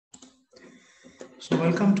So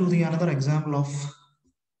welcome to the another example of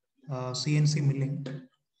CNC milling.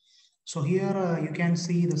 So here you can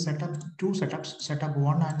see the two setups, setup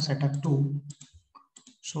 1 and setup 2.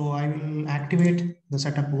 So I will activate the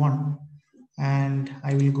setup 1 and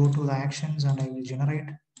I will go to the actions and I will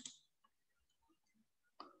generate.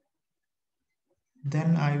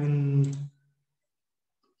 Then I will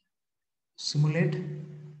simulate.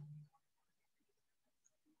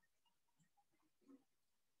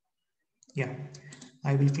 Yeah,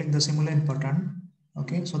 I will click the simulate button.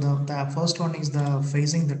 Okay, so the first one is the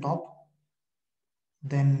facing the top,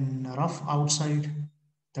 then rough outside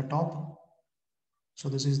the top. So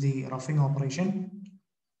this is the roughing operation.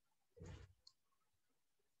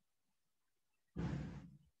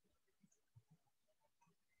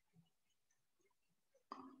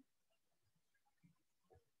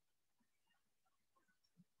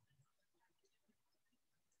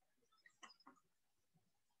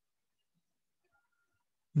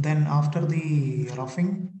 Then after the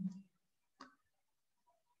roughing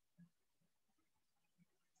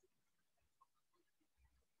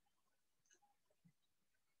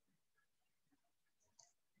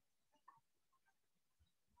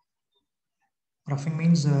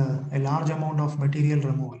means a large amount of material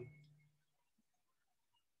removal.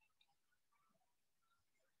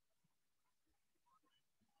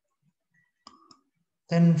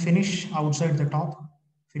 Then finish outside the top,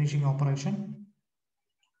 finishing operation.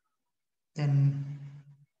 Then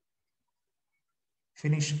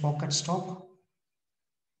finish pocket stop.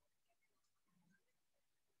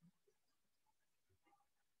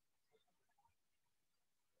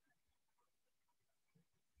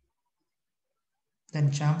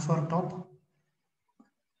 Then chamfer top.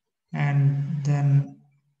 And then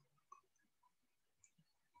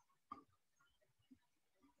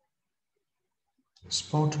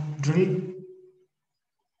spot drill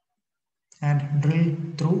and drill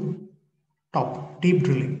through top, deep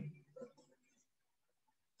drilling.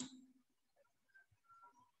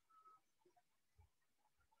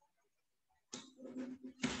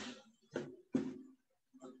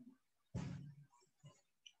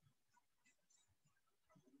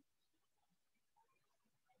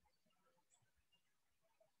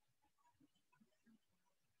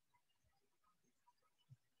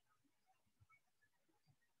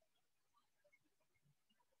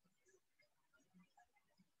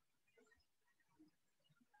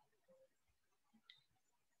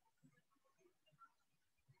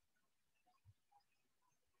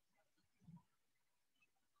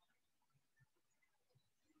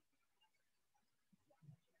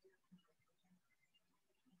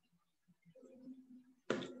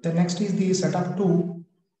 The next is the setup 2.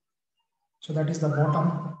 So that is the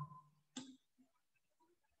bottom,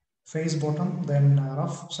 face bottom, then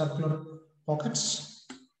rough circular pockets.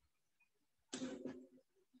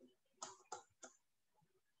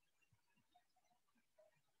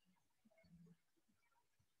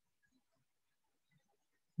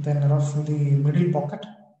 Then rough the middle pocket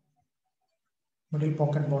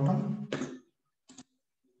bottom.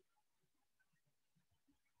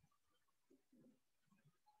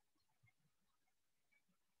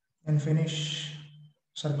 Then finish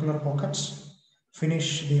circular pockets,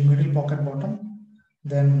 finish the middle pocket bottom,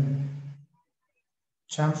 then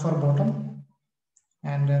chamfer bottom,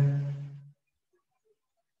 and then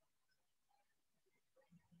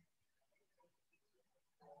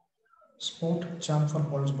sport chamfer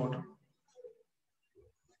pulse bottom.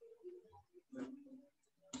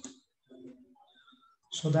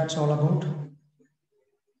 So that's all about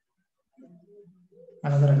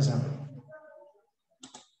another example.